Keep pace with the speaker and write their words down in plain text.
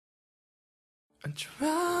A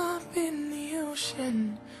drop in the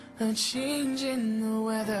ocean, a change in the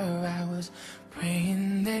weather. I was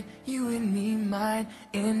praying that you and me might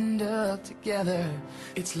end up together.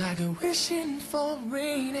 It's like a wishing for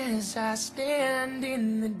rain as I stand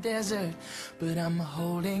in the desert. But I'm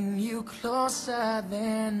holding you closer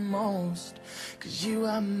than most, 'cause you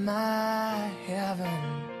are my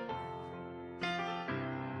heaven.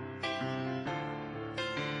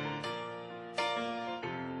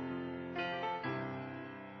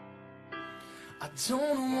 I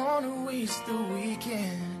don't want to waste the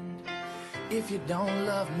weekend. If you don't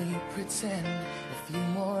love me, pretend a few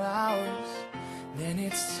more hours, then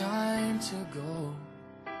it's time to go.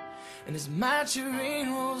 And as my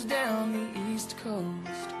train rolls down the east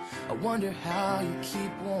coast, I wonder how you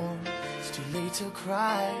keep warm. It's too late to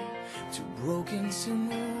cry, too broken to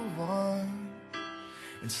move on.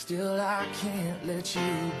 And still I can't let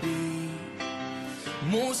you be.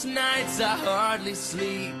 Most nights I hardly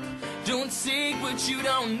sleep. Don't take what you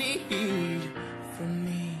don't need from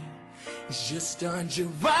me. It's just a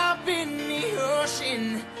drop in the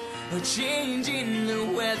ocean, a change in the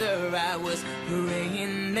weather. I was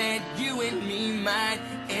praying that you and me might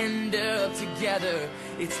end up together.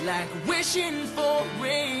 It's like wishing for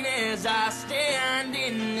rain as I stand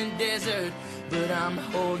in the desert. But I'm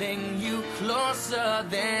holding you closer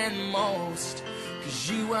than most, 'cause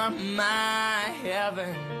you are my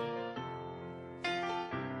heaven.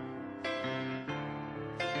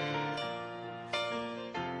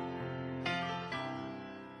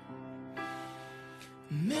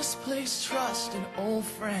 Misplaced trust in old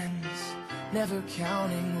friends, never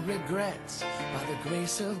counting regrets. By the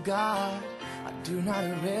grace of God, I do not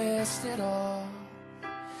rest at all.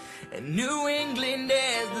 And New England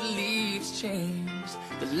as the leaves change,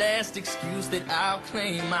 the last excuse that I'll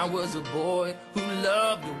claim. I was a boy who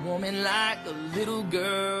loved a woman like a little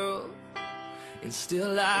girl, and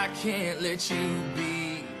still I can't let you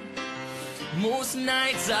be. Most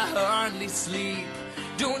nights I hardly sleep.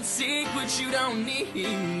 Don't take what you don't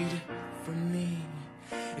need from me.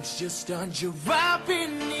 It's just a drop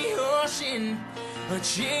in the ocean, a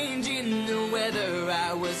change in the weather.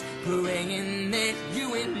 I was praying that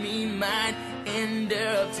you and me might end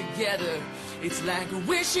up together. It's like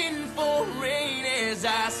wishing for rain as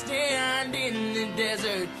I stand in the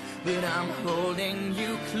desert. But I'm holding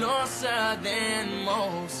you closer than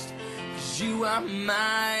most, 'cause you are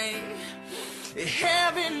my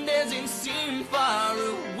heaven. Doesn't seem far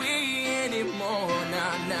away anymore.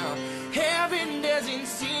 Now, heaven doesn't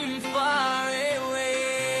seem far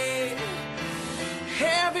away.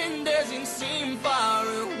 Heaven doesn't seem far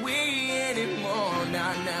away anymore.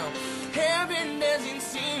 Now, heaven doesn't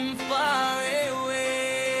seem far away.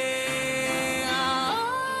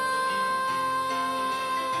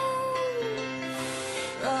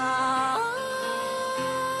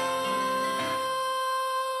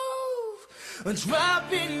 A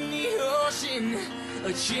drop in the ocean,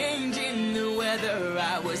 a change in the weather.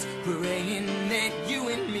 I was praying that you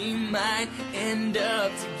and me might end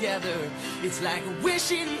up together. It's like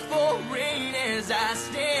wishing for rain as I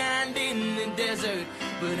stand in the desert.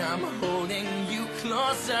 But I'm holding you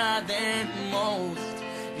closer than most,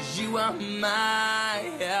 'cause you are my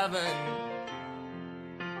heaven.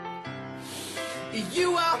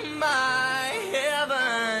 You are my